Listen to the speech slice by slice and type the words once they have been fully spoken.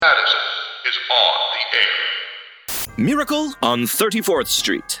is on the air. Miracle on 34th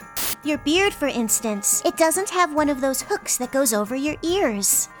Street. Your beard, for instance, it doesn't have one of those hooks that goes over your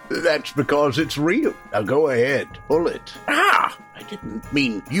ears. That's because it's real. Now go ahead, pull it. Ah! I didn't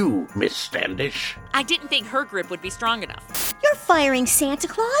mean you, Miss Standish. I didn't think her grip would be strong enough. You're firing Santa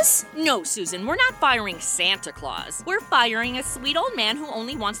Claus? No, Susan, we're not firing Santa Claus. We're firing a sweet old man who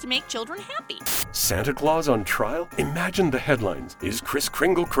only wants to make children happy. Santa Claus on trial? Imagine the headlines. Is Kris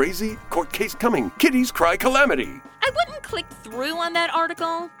Kringle crazy? Court case coming. Kitties cry calamity. I wouldn't click through on that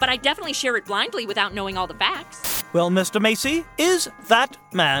article, but I definitely share it blindly without knowing all the facts. Well, Mr. Macy, is that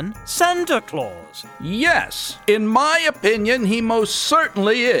man Santa Claus? Yes, in my opinion, he most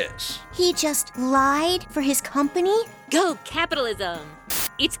certainly is. He just lied for his company? Go capitalism!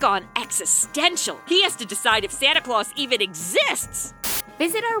 It's gone existential. He has to decide if Santa Claus even exists.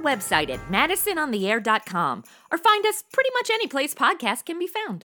 Visit our website at madisonontheair.com or find us pretty much any place podcasts can be found.